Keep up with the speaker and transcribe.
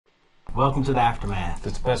Welcome to the Aftermath.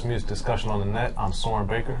 It's the best music discussion on the net. I'm Soren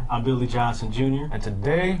Baker. I'm Billy Johnson Jr. And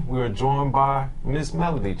today we are joined by Miss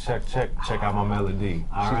Melody. Check out my melody.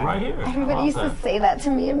 She's right here. Everybody used to say that to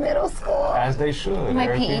me in middle school. As they should. My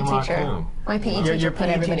PE teacher. My PE teacher Your put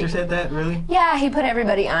PE everybody. teacher said that, really? Yeah, he put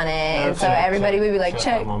everybody on it, and so everybody would be like,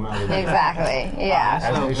 check. out my melody. Exactly. Yeah.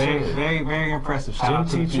 That's very, very impressive. Shout out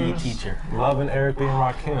to the PE teachers, teacher. loving Eric and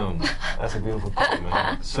Rakim. That's a beautiful thing,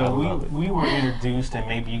 man. So we were introduced, and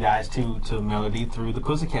maybe you guys too, to Melody through the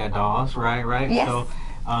Pussycat Dolls, right? Yes. So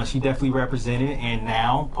she definitely represented, and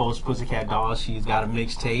now post Pussycat Dolls, she's got a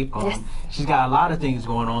mixtape. Yes. She's got a lot of things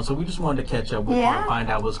going on, so we just wanted to catch up with you and find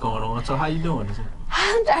out what's going on. So how you doing?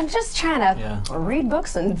 I'm just trying to read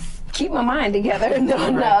books and keep my mind together. No.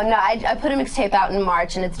 I put a mixtape out in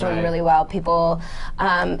March, and it's doing really well. People,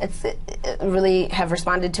 it really have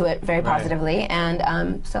responded to it very positively,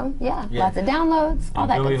 and so lots of downloads, all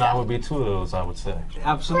that Billy good and I stuff. would be two of those, I would say.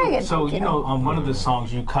 Absolutely. Good, So on one of the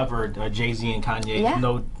songs you covered, Jay-Z and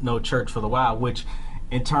Kanye's "No Church for the Wild," which,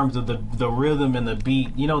 in terms of the rhythm and the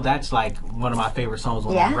beat, that's like one of my favorite songs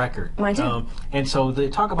on the record. Mine too. And so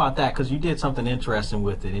talk about that, because you did something interesting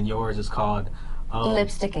with it, and yours is called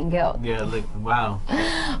Lipstick and Guilt. Yeah, wow.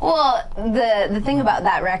 Well, the thing about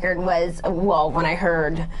that record was, when I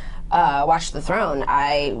heard Watch the Throne,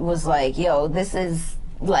 I was like, yo, this is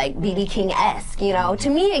like B.B. King-esque, To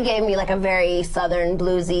me, it gave me like a very Southern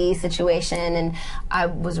bluesy situation, and I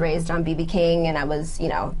was raised on B.B. King, and I was,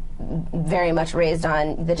 very much raised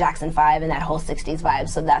on the Jackson 5 and that whole 60s vibe,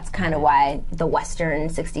 so that's kind of why the Western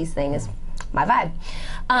 60s thing is my vibe.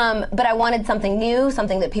 But I wanted something new,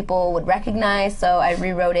 something that people would recognize, so I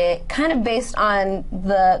rewrote it kind of based on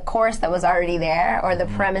the chorus that was already there, or the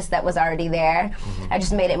premise that was already there. I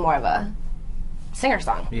just made it more of a singer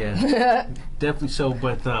song. Yeah, definitely so.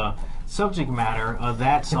 But the subject matter of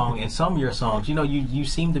that song and some of your songs, you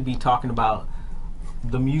seem to be talking about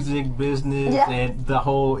the music business and the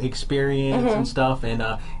whole experience and stuff, and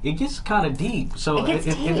it gets kind of deep. So is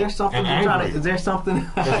there something you're trying to? Is there something? Is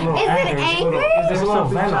it angry? Is there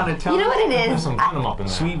something you're trying to tell? You know what it is? There's some venom up in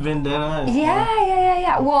there. Sweet vendetta.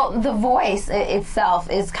 Yeah. Well, the voice itself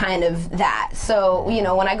is kind of that. So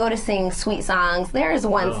when I go to sing sweet songs, there is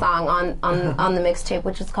one song on the mixtape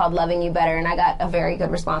which is called "Loving You Better," and I got a very good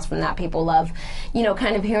response from that. People love,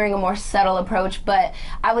 kind of hearing a more subtle approach. But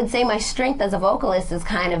I would say my strength as a vocalist is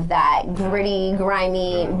kind of that gritty,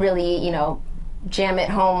 grimy, really, jam it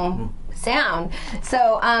home sound.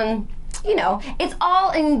 So, it's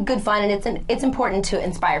all in good fun, and it's important to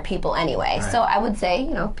inspire people anyway. Right. So I would say,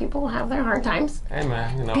 people have their hard times. Hey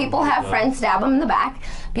man, people have friends stab them in the back.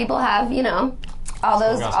 People have, all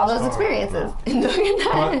those experiences.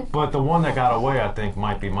 But the one that got away, I think,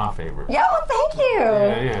 might be my favorite. Yeah, well, thank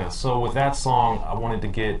you. Yeah. So with that song, I wanted to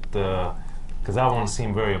get because that one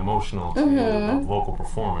seemed very emotional to the vocal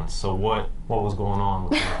performance. So what was going on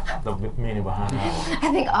with the meaning behind that one?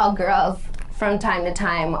 I think all girls from time to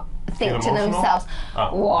time think to themselves,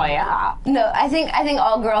 No, I think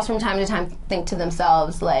all girls from time to time think to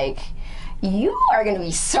themselves, like, you are going to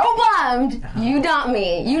be so bummed you dump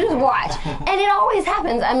me. You just watch. And it always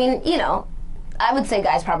happens. I mean, I would say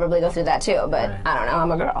guys probably go through that too, but I don't know,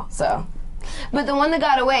 I'm a girl, so. But the one that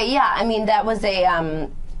got away, that was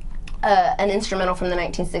an instrumental from the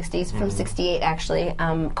 1960s, from 68 actually,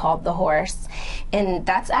 called "The Horse," and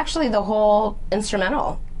that's actually the whole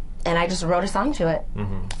instrumental, and I just wrote a song to it.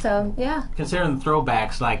 So yeah. Considering the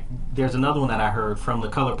throwbacks, like there's another one that I heard from the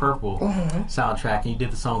Color Purple soundtrack, and you did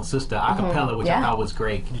the song "Sister" a cappella, which I thought was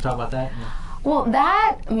great. Can you talk about that? Well,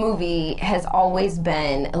 that movie has always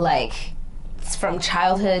been like, from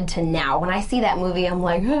childhood to now. When I see that movie, I'm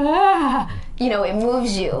like, it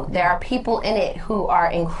moves you. There are people in it who are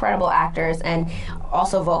incredible actors and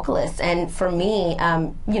also vocalists. And for me,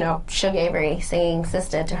 Suge Avery singing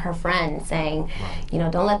 "Sister" to her friend, saying,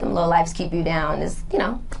 don't let them low lives keep you down, is,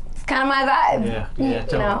 it's kind of my vibe.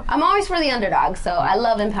 Yeah. I'm always for the underdog, so I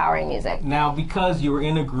love empowering music. Now, because you were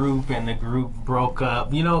in a group and the group broke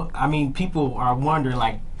up, people are wondering,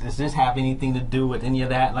 like, does this have anything to do with any of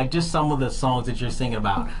that? Like, just some of the songs that you're singing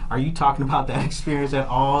about. Are you talking about that experience at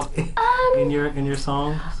all in your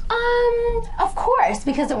songs? Of course,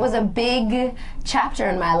 because it was a big chapter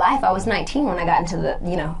in my life. I was 19 when I got into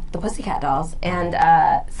the Pussycat Dolls, and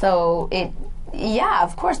so it. Yeah,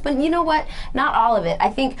 of course, but you know what? Not all of it. I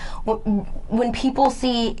think when people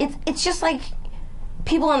see it's just like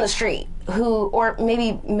people on the street or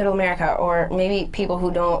maybe Middle America, or maybe people who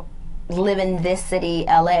don't live in this city,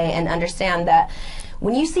 LA, and understand that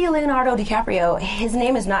when you see Leonardo DiCaprio, his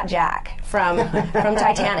name is not Jack from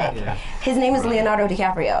Titanic. His name is Leonardo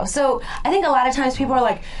DiCaprio. So I think a lot of times people are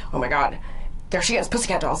like, oh my God, there she is,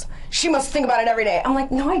 Pussycat Dolls. She must think about it every day. I'm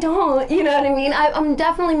like, no, I don't. You know what I mean? I'm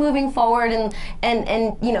definitely moving forward,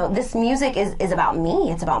 and you know, this music is about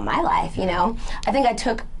me. It's about my life, you know? I think I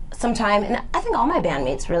took some time, and I think all my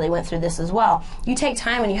bandmates really went through this as well. You take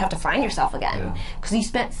time and you have to find yourself again. Because you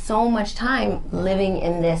spent so much time living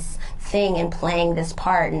in this thing and playing this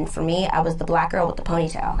part, and for me, I was the black girl with the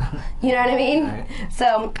ponytail. You know what I mean? Right.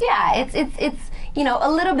 So, yeah, it's you know,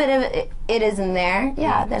 a little bit of it is in there.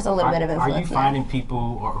 Yeah, there's a little bit of influence. Are you finding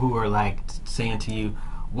people who are like saying to you,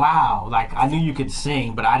 wow, like I knew you could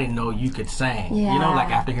sing, but I didn't know you could sing. Yeah. You know, like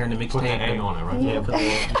after hearing the mixtape. Put the egg on it, right?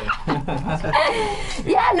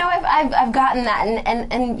 Yeah, no, I've gotten that,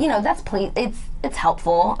 and you know, that's it's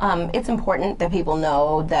helpful. It's important that people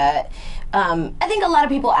know that. I think a lot of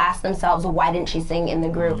people ask themselves, why didn't she sing in the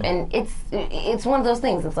group? And it's one of those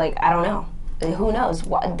things. It's like, I don't know. Who knows?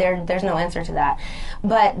 There's no answer to that.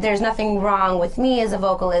 But there's nothing wrong with me as a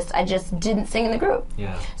vocalist. I just didn't sing in the group.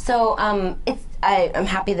 Yeah. So I'm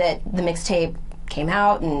happy that the mixtape came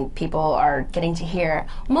out and people are getting to hear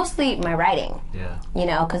mostly my writing. Yeah. You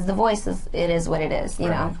know, because the voice is what it is. You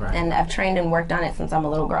know, right. And I've trained and worked on it since I'm a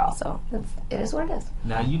little girl. So it is what it is.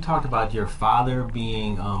 Now you talked about your father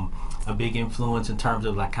being a big influence in terms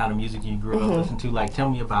of like kind of music you grew up listening to. Like,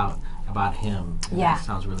 tell me about him. Yeah. That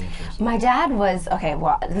sounds really interesting. My dad was, okay,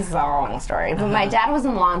 well, this is a long story, but my dad was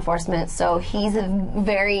in law enforcement, so he's a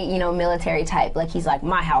very, you know, military type. Like, he's like,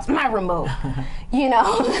 my house, my remote, you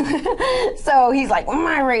know? So he's like,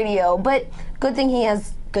 my radio. But good thing he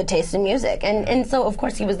has good taste in music. And so, of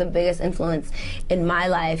course, he was the biggest influence in my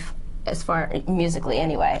life as far musically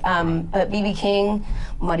anyway. But B.B. King,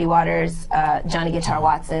 Muddy Waters, Johnny Guitar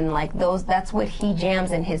Watson, like those, that's what he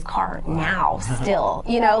jams in his car now still.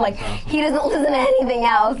 You know, like he doesn't listen to anything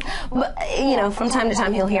else. But, you know, from time to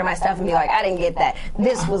time he'll hear my stuff and be like, I didn't get that.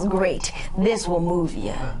 This was great. This will move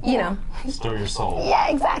you. You know. Stir your soul. Yeah,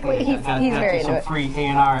 exactly. He's very into it. Free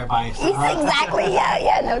A&R advice. Exactly,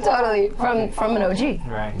 yeah, no, totally. From an OG.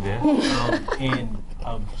 Right. Yeah. And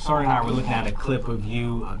Sorry and I were looking at a clip of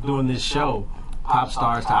you doing this show, Pop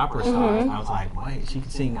Stars to Opera Stars. I was like, wait, she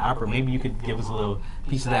could sing opera. Maybe you could give us a little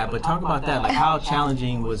piece of that. But talk about that. Like, how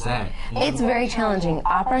challenging was that? It's very challenging.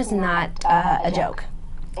 Opera's not a joke.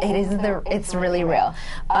 It's really real.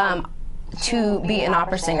 To be an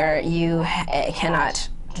opera singer, you cannot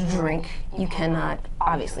drink. You cannot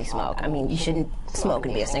obviously smoke. I mean, you shouldn't smoke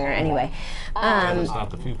and be a singer anyway. There's not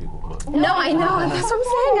the few people, but. No, I know. That's what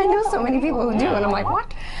I'm saying. I know so many people who do, and I'm like,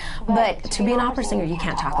 what? But to be an opera singer, you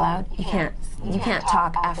can't talk loud. You can't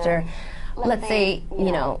talk after, let's say,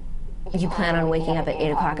 you know, you plan on waking up at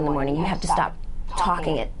 8 o'clock in the morning. You have to stop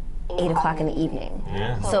talking at 8 o'clock in the evening.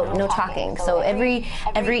 Yeah. So no talking. So every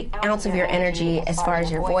ounce of your energy, as far as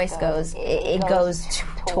your voice goes, it goes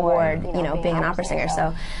toward, you know, being an opera singer.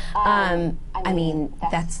 So, I mean,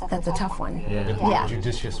 that's a tough one. Yeah.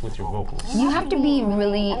 Judicious with your vocals. You have to be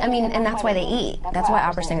really, I mean, and that's why they eat. That's why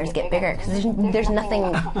opera singers get bigger, because there's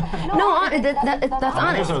nothing, no, that's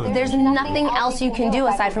honest. There's nothing else you can do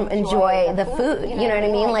aside from enjoy the food. You know what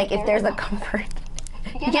I mean? Like, if there's a comfort,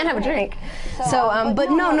 you can't have a drink. So,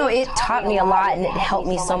 but no, it taught me a lot, and it helped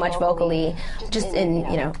me so much vocally, just in,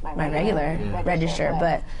 you know, my regular register.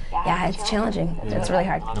 But yeah, it's challenging. It's really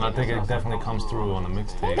hard. And I think it definitely comes through on the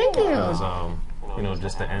mixtape. Thank you. Because, you know,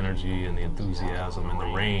 just the energy and the enthusiasm and the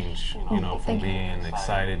range, you know, from being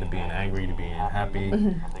excited to being angry to being happy,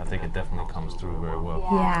 I think it definitely comes through very well.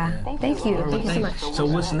 Yeah, thank you. Thank you so much. So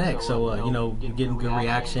what's next? So, you know, you're getting good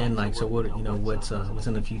reaction. Like, so what, you know, what's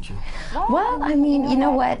in the future? Well, I mean, you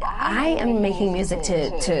know what? I am making music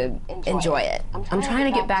to enjoy it. I'm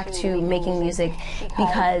trying to get back to making music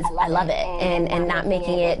because I love it, and not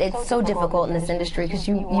making it. It's so difficult in this industry because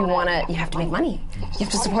you have to make money. You have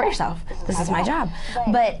to support yourself. This is my job.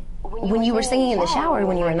 But when you were singing in the shower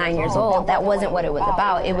when you were 9 years old, that wasn't what it was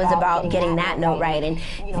about. It was about getting that note right and,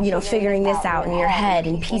 you know, figuring this out in your head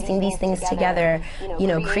and piecing these things together, you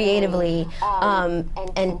know, creatively and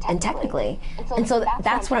technically. And so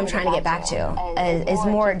that's what I'm trying to get back to, is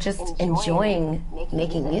more just enjoying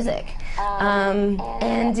making music. And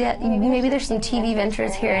maybe there's some TV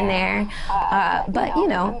ventures here and there, but, you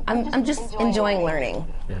know, I'm just enjoying learning.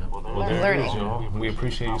 Yeah. Well, there it is, y'all. We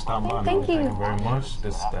appreciate you stopping by. Thank you. Thank you very much.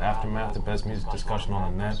 This is the Aftermath, the best music discussion on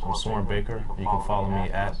the net. I'm Soren Baker. You can follow me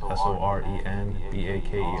at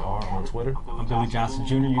SORENBAKER on Twitter. I'm Billy Johnson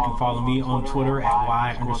Jr. You can follow me on Twitter at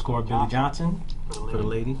Y_Billy Johnson. For the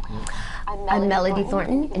ladies. Yeah. I'm Melody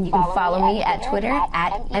Thornton, and you can follow me at Twitter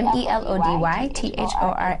at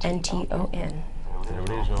MELODYTHORNTON. There it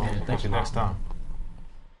is, y'all. Thank you next time.